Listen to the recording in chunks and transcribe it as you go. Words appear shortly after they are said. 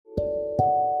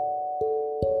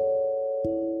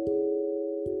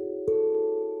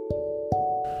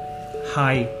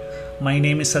Hi, my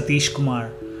name is Satish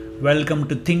Kumar. Welcome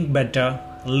to Think Better,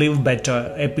 Live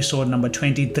Better, episode number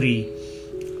 23.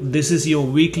 This is your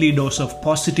weekly dose of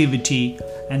positivity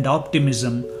and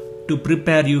optimism to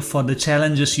prepare you for the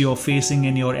challenges you are facing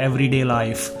in your everyday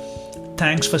life.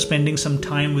 Thanks for spending some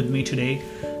time with me today.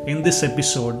 In this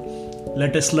episode,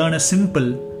 let us learn a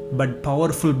simple but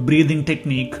powerful breathing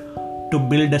technique to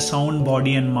build a sound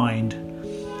body and mind.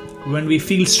 When we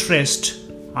feel stressed,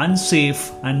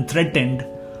 unsafe and threatened,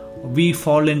 we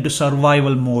fall into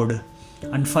survival mode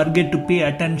and forget to pay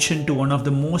attention to one of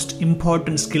the most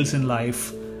important skills in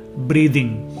life,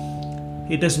 breathing.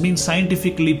 It has been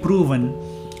scientifically proven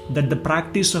that the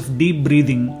practice of deep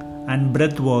breathing and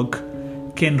breath work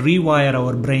can rewire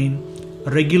our brain,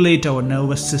 regulate our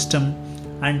nervous system,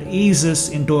 and ease us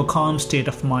into a calm state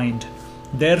of mind.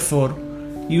 Therefore,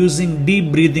 using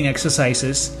deep breathing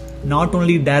exercises not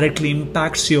only directly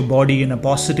impacts your body in a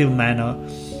positive manner,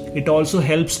 it also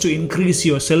helps to increase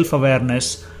your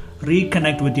self-awareness,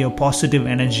 reconnect with your positive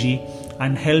energy,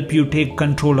 and help you take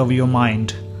control of your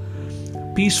mind.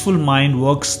 Peaceful mind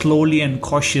works slowly and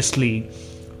cautiously.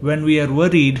 When we are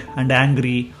worried and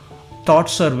angry,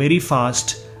 thoughts are very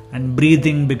fast and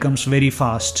breathing becomes very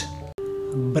fast.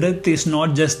 Breath is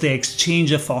not just the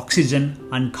exchange of oxygen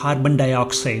and carbon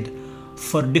dioxide.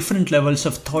 For different levels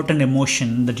of thought and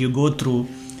emotion that you go through,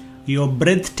 your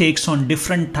breath takes on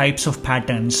different types of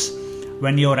patterns.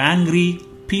 When you're angry,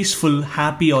 peaceful,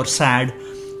 happy or sad,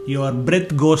 your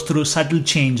breath goes through subtle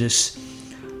changes.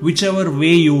 Whichever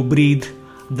way you breathe,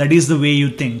 that is the way you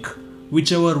think.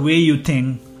 Whichever way you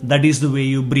think, that is the way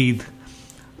you breathe.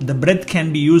 The breath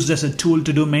can be used as a tool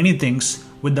to do many things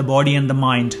with the body and the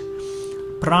mind.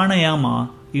 Pranayama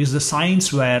is the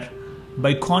science where,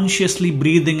 by consciously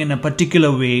breathing in a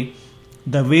particular way,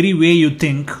 the very way you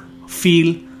think,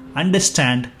 feel,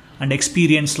 understand, and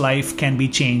experience life can be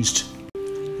changed.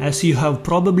 As you have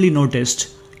probably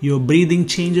noticed, your breathing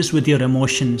changes with your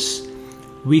emotions.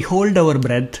 We hold our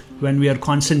breath when we are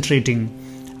concentrating,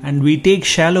 and we take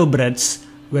shallow breaths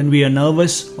when we are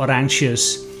nervous or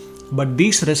anxious. But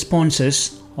these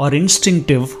responses are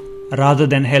instinctive rather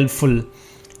than helpful,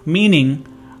 meaning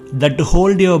that to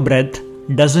hold your breath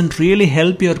doesn't really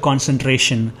help your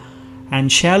concentration, and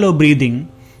shallow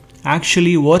breathing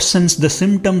actually worsens the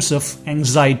symptoms of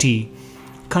anxiety.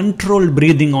 Controlled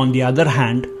breathing, on the other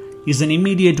hand, is an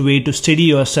immediate way to steady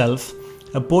yourself,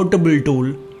 a portable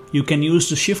tool you can use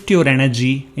to shift your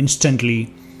energy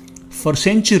instantly. For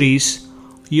centuries,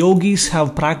 yogis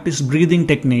have practiced breathing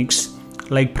techniques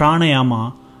like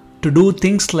pranayama to do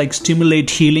things like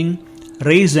stimulate healing,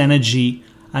 raise energy,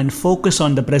 and focus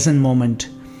on the present moment.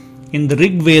 In the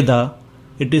Rig Veda,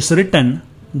 it is written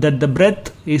that the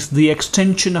breath is the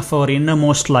extension of our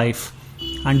innermost life,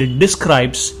 and it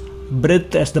describes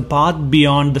breath as the path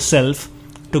beyond the self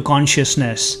to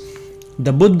consciousness.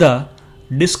 The Buddha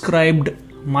described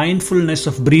mindfulness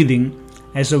of breathing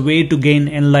as a way to gain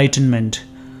enlightenment.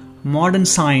 Modern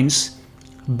science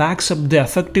backs up the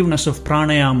effectiveness of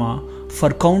pranayama for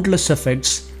countless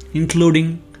effects,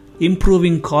 including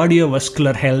improving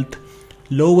cardiovascular health,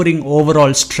 lowering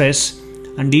overall stress,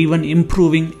 and even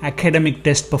improving academic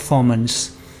test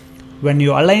performance. When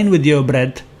you align with your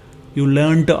breath, you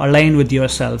learn to align with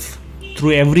yourself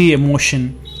through every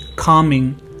emotion,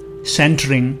 calming,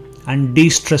 centering, and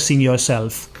de-stressing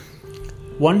yourself.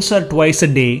 Once or twice a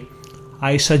day,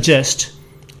 I suggest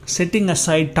setting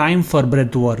aside time for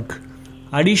breath work.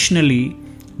 Additionally,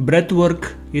 breath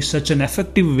work is such an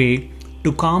effective way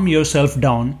to calm yourself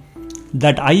down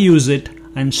that I use it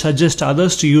and suggest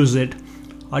others to use it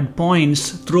at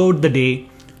points throughout the day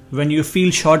when you feel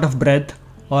short of breath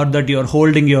or that you are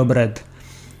holding your breath.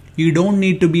 You don't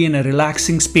need to be in a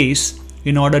relaxing space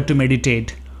in order to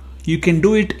meditate. You can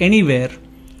do it anywhere,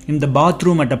 in the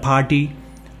bathroom at a party,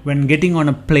 when getting on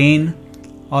a plane,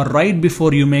 or right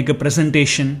before you make a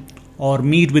presentation or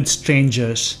meet with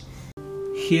strangers.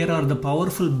 Here are the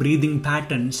powerful breathing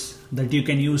patterns that you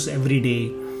can use every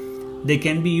day. They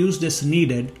can be used as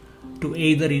needed to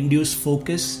either induce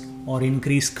focus or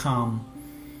increase calm.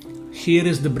 Here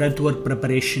is the breathwork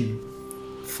preparation.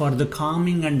 For the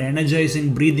calming and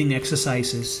energizing breathing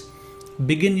exercises,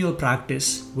 begin your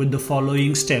practice with the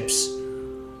following steps.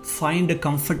 Find a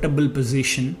comfortable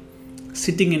position,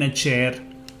 sitting in a chair,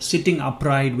 sitting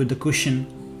upright with a cushion,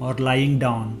 or lying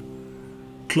down.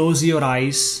 Close your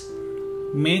eyes.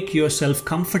 Make yourself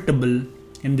comfortable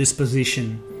in this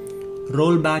position.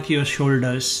 Roll back your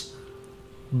shoulders.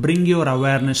 Bring your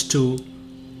awareness to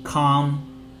calm,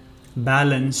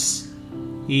 balance,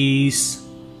 ease,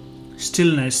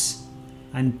 stillness,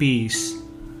 and peace.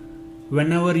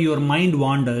 Whenever your mind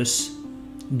wanders,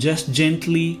 just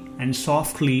gently and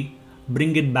softly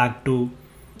bring it back to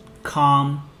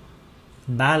calm,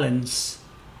 balance,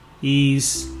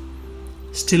 ease,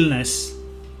 stillness,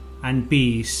 and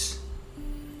peace.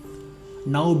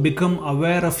 Now become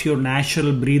aware of your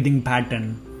natural breathing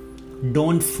pattern.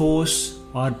 Don't force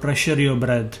or pressure your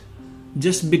breath.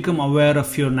 Just become aware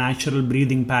of your natural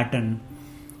breathing pattern.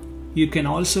 You can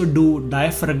also do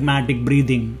diaphragmatic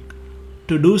breathing.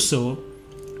 To do so,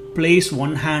 place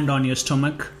one hand on your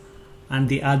stomach and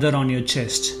the other on your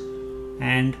chest.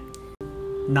 And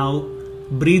now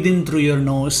breathe in through your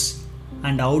nose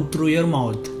and out through your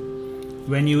mouth.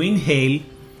 When you inhale,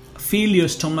 feel your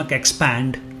stomach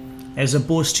expand as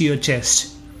opposed to your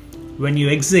chest. When you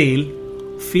exhale,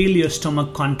 feel your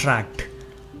stomach contract.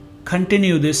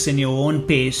 Continue this in your own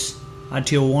pace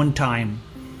at your own time.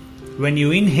 When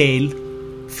you inhale,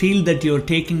 feel that you are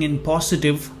taking in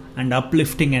positive and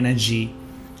uplifting energy.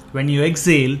 When you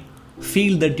exhale,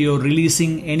 feel that you are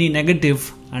releasing any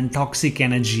negative and toxic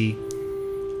energy.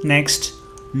 Next,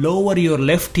 lower your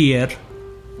left ear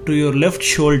to your left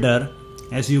shoulder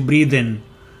as you breathe in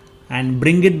and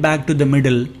bring it back to the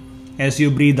middle as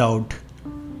you breathe out.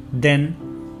 Then,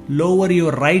 lower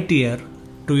your right ear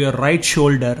to your right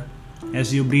shoulder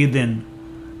as you breathe in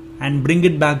and bring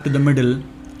it back to the middle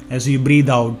as you breathe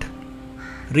out.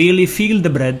 Really feel the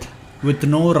breath with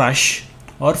no rush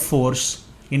or force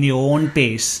in your own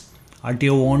pace at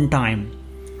your own time.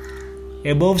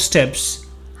 Above steps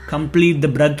complete the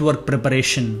breathwork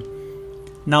preparation.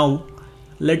 Now,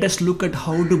 let us look at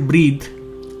how to breathe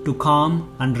to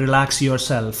calm and relax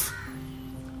yourself.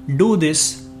 Do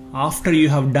this after you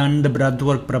have done the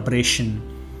breathwork preparation.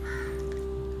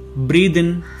 Breathe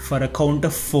in for a count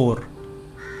of 4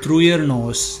 through your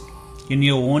nose in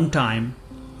your own time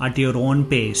at your own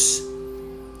pace.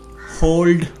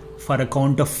 Hold for a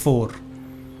count of 4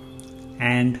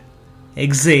 and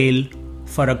exhale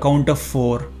for a count of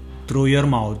 4 through your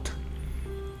mouth.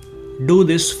 Do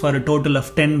this for a total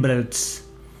of 10 breaths.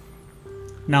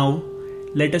 Now,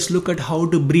 let us look at how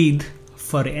to breathe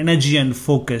for energy and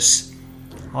focus,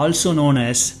 also known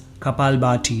as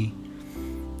Kapalbhati.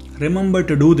 Remember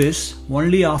to do this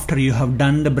only after you have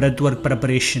done the breathwork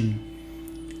preparation.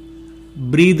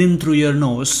 Breathe in through your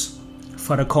nose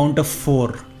for a count of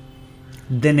 4.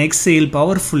 Then exhale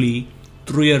powerfully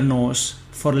through your nose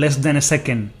for less than a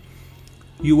second.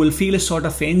 You will feel a sort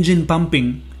of engine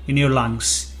pumping in your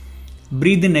lungs.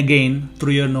 Breathe in again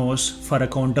through your nose for a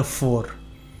count of 4.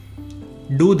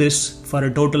 Do this for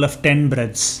a total of 10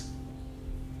 breaths.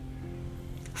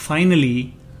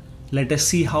 Finally, let us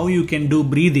see how you can do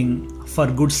breathing for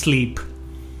good sleep.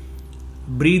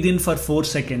 Breathe in for 4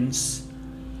 seconds.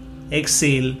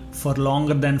 Exhale for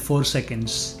longer than 4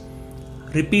 seconds.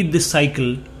 Repeat this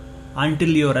cycle until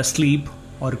you are asleep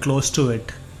or close to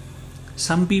it.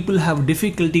 Some people have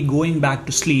difficulty going back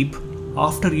to sleep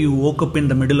after you woke up in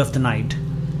the middle of the night.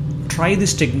 Try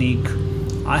this technique.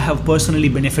 I have personally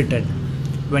benefited.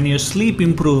 When your sleep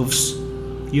improves,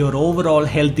 your overall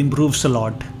health improves a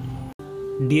lot.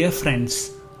 Dear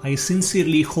friends, I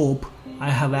sincerely hope I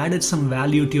have added some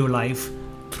value to your life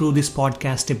through this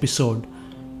podcast episode.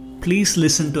 Please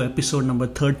listen to episode number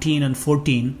 13 and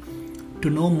 14 to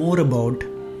know more about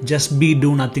Just Be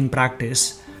Do Nothing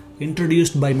practice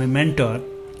introduced by my mentor,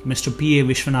 Mr. P.A.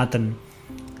 Vishwanathan.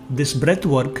 This breath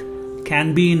work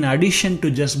can be in addition to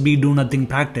Just Be Do Nothing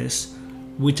practice,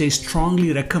 which I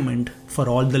strongly recommend for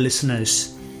all the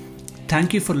listeners.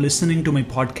 Thank you for listening to my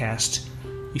podcast.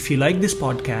 If you like this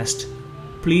podcast,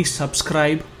 please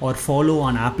subscribe or follow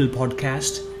on Apple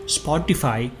Podcast,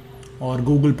 Spotify, or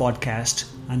Google Podcast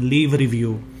and leave a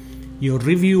review. Your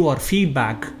review or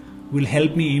feedback will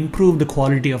help me improve the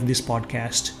quality of this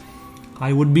podcast.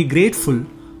 I would be grateful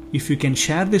if you can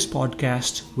share this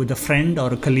podcast with a friend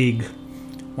or a colleague.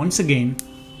 Once again,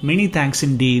 many thanks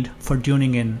indeed for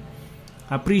tuning in.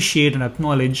 Appreciate and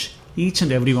acknowledge each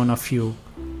and every one of you.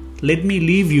 Let me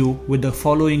leave you with the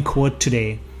following quote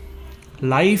today.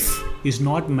 Life is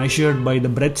not measured by the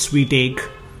breaths we take,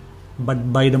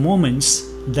 but by the moments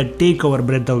that take our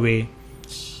breath away.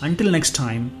 Until next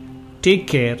time, take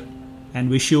care and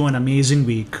wish you an amazing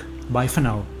week. Bye for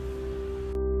now.